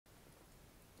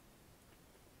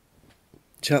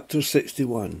Chapter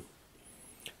 61.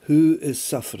 Who is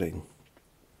suffering?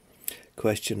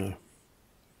 Questioner.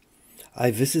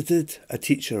 I visited a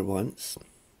teacher once.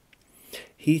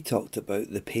 He talked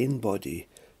about the pain body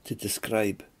to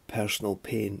describe personal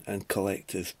pain and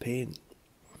collective pain.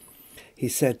 He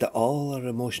said that all our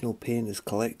emotional pain is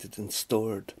collected and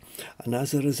stored, and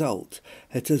as a result,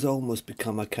 it has almost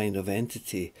become a kind of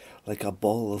entity, like a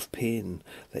ball of pain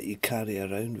that you carry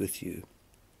around with you.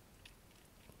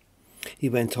 He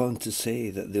went on to say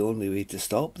that the only way to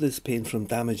stop this pain from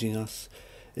damaging us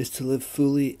is to live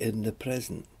fully in the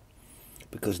present,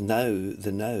 because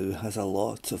the now has a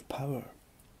lot of power.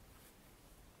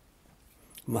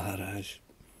 Maharaj.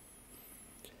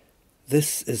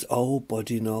 This is all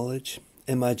body knowledge,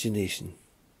 imagination.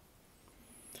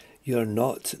 You are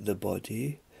not the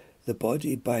body. The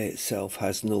body by itself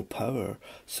has no power,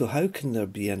 so how can there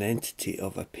be an entity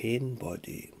of a pain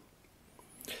body?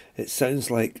 It sounds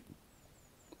like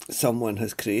someone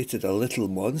has created a little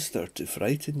monster to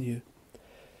frighten you.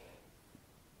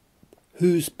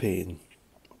 Whose pain?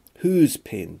 Whose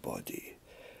pain body?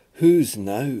 Whose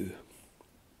now?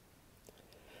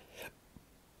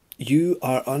 You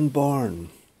are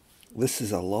unborn. This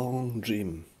is a long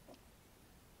dream.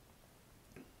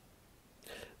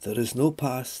 There is no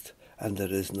past and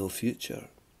there is no future.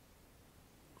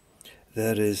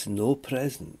 There is no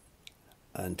present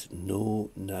and no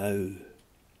now.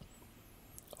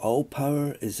 All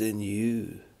power is in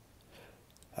you.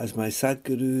 As my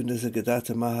Sadguru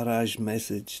Nisargadatta Maharaj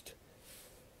messaged,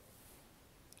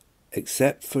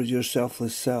 except for your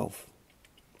selfless self,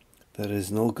 there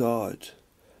is no God,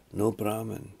 no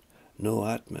Brahman, no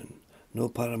Atman, no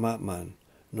Paramatman,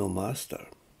 no Master.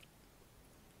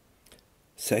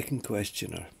 Second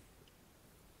questioner.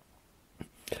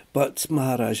 But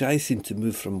Maharaj, I seem to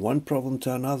move from one problem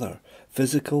to another,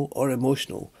 physical or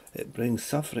emotional. It brings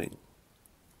suffering.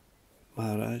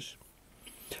 Maharaj.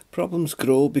 Problems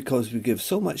grow because we give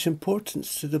so much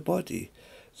importance to the body.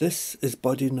 This is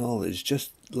body knowledge,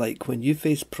 just like when you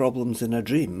face problems in a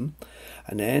dream,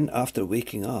 and then after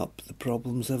waking up, the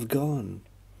problems have gone.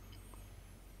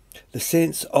 The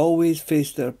saints always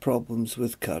face their problems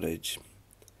with courage.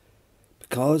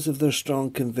 Because of their strong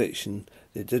conviction,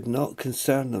 they did not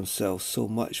concern themselves so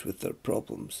much with their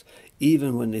problems,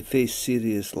 even when they faced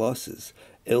serious losses,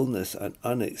 illness and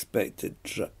unexpected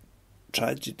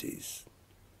tragedies.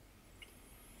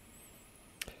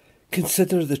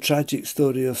 Consider the tragic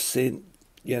story of Saint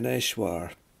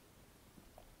Yaneshwar.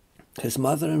 His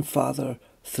mother and father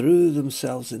threw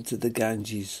themselves into the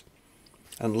Ganges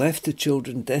and left the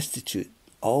children destitute,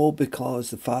 all because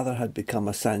the father had become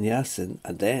a sannyasin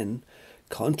and then,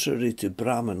 contrary to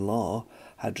Brahman law,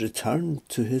 had returned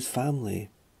to his family.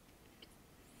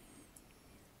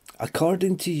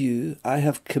 According to you, I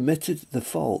have committed the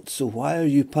fault, so why are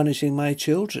you punishing my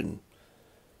children?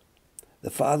 The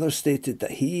father stated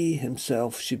that he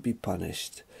himself should be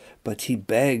punished, but he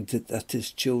begged that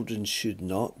his children should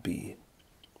not be.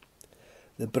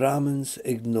 The Brahmins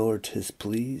ignored his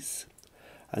pleas,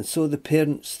 and so the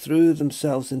parents threw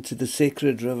themselves into the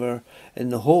sacred river in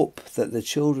the hope that the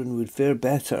children would fare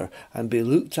better and be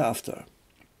looked after.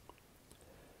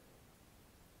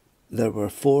 There were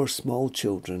 4 small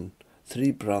children,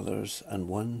 3 brothers and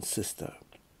 1 sister.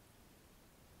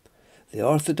 The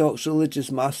orthodox religious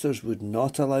masters would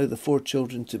not allow the 4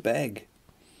 children to beg.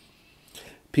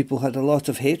 People had a lot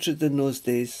of hatred in those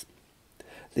days.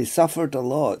 They suffered a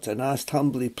lot and asked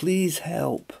humbly, please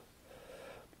help.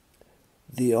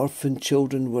 The orphan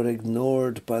children were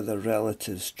ignored by their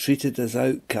relatives, treated as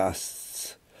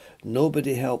outcasts.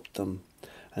 Nobody helped them.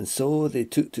 And so they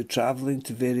took to travelling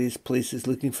to various places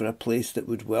looking for a place that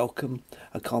would welcome,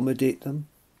 accommodate them.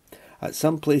 At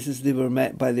some places they were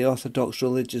met by the orthodox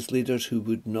religious leaders who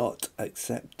would not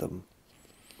accept them.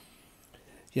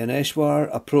 Yaneshwar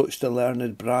approached the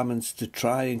learned Brahmins to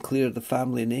try and clear the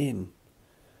family name.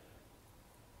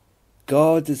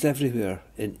 God is everywhere,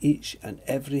 in each and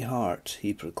every heart,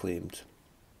 he proclaimed.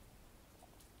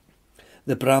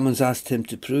 The Brahmins asked him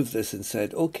to prove this and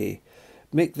said, okay,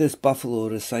 make this buffalo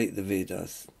recite the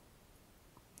Vedas.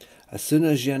 As soon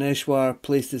as Yaneshwar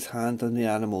placed his hand on the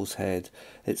animal's head,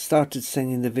 it started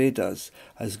singing the Vedas,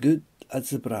 as good as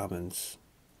the Brahmins.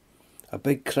 A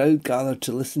big crowd gathered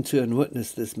to listen to and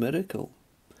witness this miracle.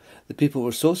 The people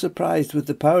were so surprised with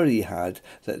the power he had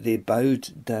that they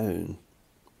bowed down.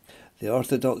 The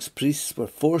orthodox priests were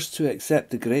forced to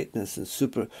accept the greatness and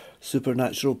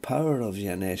supernatural power of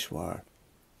Yaneshwar.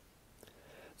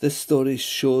 This story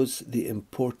shows the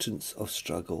importance of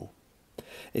struggle.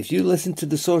 If you listen to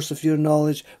the source of your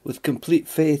knowledge with complete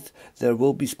faith, there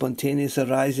will be spontaneous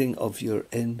arising of your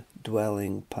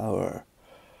indwelling power.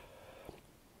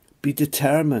 Be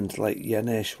determined like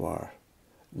Yaneshwar.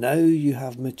 Now you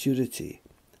have maturity,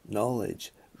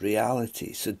 knowledge,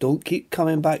 reality, so don't keep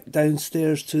coming back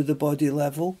downstairs to the body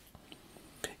level.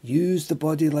 Use the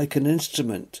body like an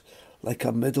instrument, like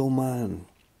a middleman.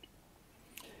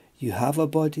 You have a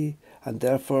body, and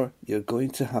therefore you're going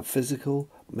to have physical,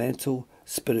 mental,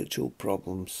 spiritual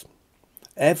problems.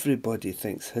 Everybody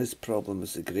thinks his problem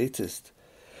is the greatest.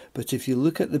 But if you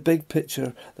look at the big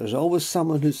picture, there's always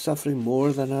someone who's suffering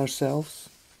more than ourselves.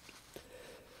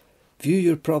 View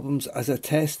your problems as a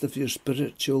test of your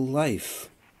spiritual life.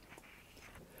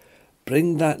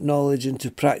 Bring that knowledge into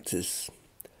practice.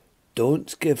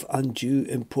 Don't give undue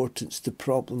importance to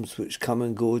problems which come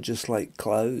and go just like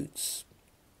clouds.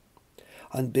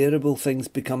 Unbearable things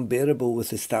become bearable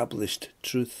with established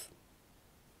truth.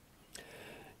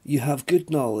 You have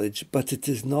good knowledge, but it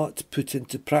is not put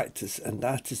into practice, and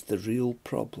that is the real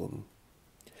problem.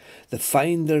 The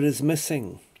finder is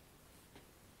missing.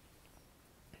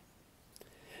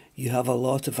 You have a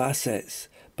lot of assets,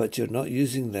 but you're not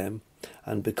using them,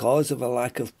 and because of a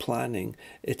lack of planning,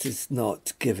 it is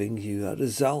not giving you a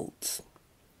result.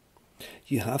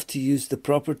 You have to use the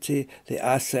property, the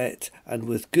asset, and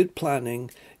with good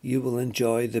planning, you will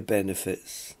enjoy the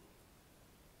benefits.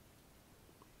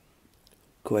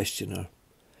 Questioner: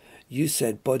 You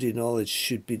said body knowledge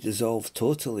should be dissolved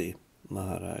totally,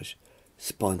 Maharaj.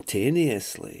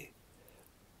 Spontaneously.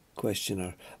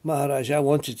 Questioner: Maharaj, I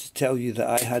wanted to tell you that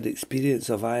I had experience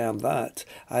of I am that,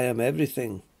 I am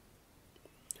everything.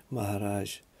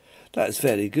 Maharaj: That's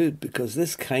very good, because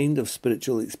this kind of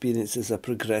spiritual experience is a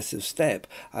progressive step.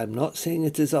 I'm not saying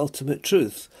it is ultimate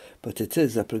truth, but it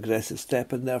is a progressive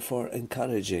step and therefore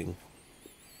encouraging.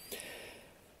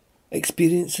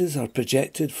 Experiences are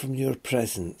projected from your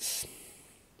presence.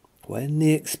 When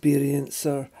the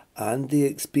experiencer and the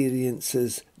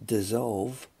experiences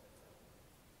dissolve,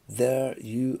 there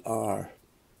you are.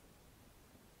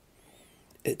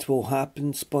 It will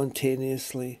happen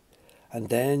spontaneously, and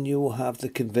then you will have the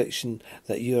conviction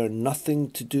that you are nothing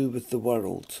to do with the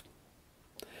world.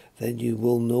 Then you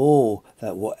will know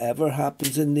that whatever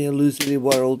happens in the illusory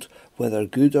world, whether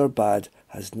good or bad,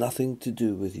 has nothing to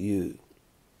do with you.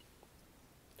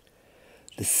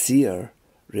 The seer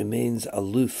remains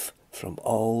aloof from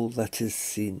all that is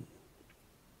seen.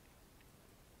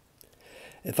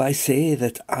 If I say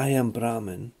that I am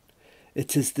Brahman,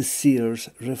 it is the seer's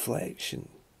reflection.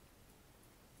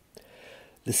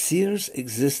 The seer's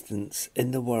existence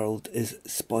in the world is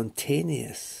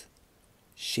spontaneous,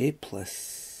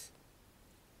 shapeless.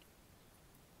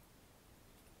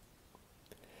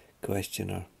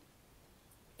 Questioner: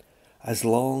 As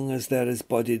long as there is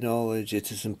body knowledge,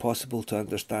 it is impossible to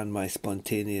understand my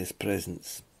spontaneous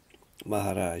presence.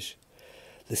 Maharaj: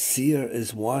 The seer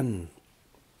is one.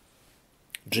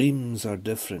 Dreams are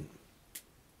different.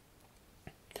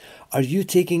 Are you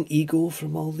taking ego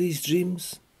from all these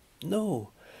dreams? No,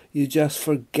 you just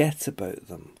forget about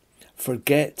them.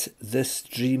 Forget this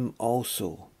dream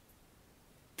also.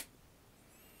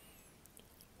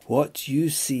 What you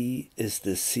see is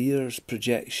the seer's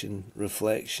projection,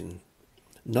 reflection,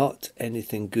 not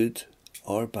anything good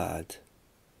or bad.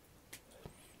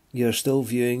 You're still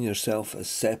viewing yourself as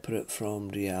separate from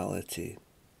reality.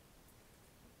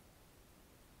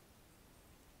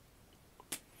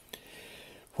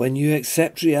 When you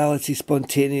accept reality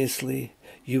spontaneously,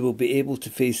 you will be able to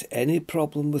face any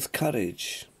problem with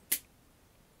courage.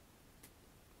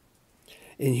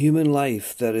 In human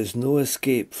life, there is no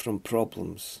escape from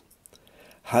problems.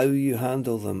 How you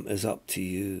handle them is up to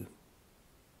you.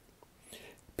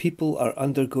 People are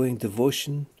undergoing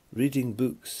devotion, reading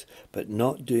books, but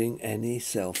not doing any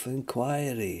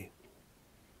self-inquiry.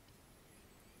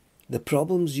 The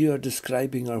problems you are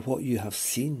describing are what you have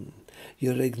seen.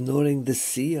 You're ignoring the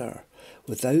seer.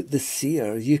 Without the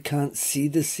seer, you can't see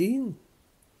the scene.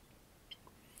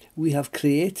 We have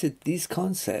created these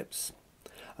concepts,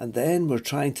 and then we're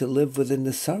trying to live within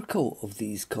the circle of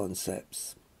these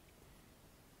concepts.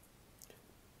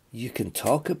 You can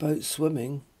talk about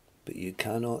swimming, but you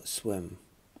cannot swim.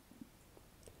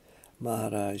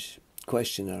 Maharaj.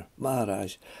 Questioner: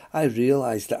 Maharaj, I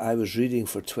realized that I was reading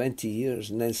for 20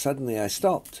 years and then suddenly I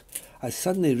stopped. I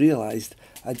suddenly realized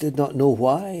I did not know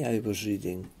why I was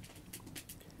reading.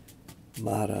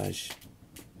 Maharaj: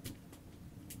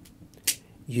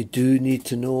 You do need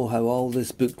to know how all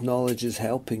this book knowledge is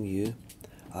helping you.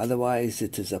 Otherwise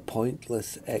it is a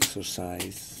pointless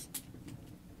exercise.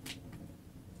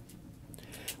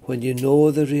 When you know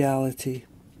the reality,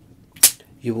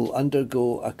 you will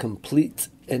undergo a complete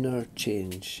inner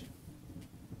change.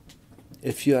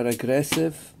 If you are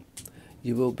aggressive,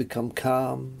 you will become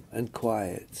calm and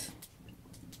quiet.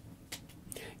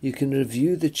 You can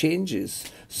review the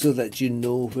changes so that you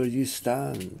know where you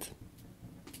stand.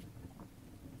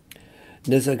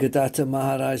 Nisargadatta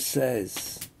Maharaj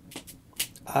says,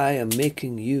 I am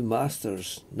making you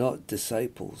masters, not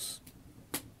disciples.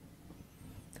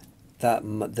 That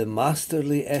the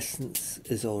masterly essence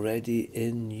is already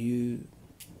in you.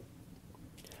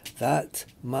 That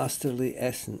masterly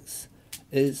essence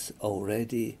is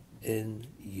already in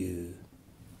you.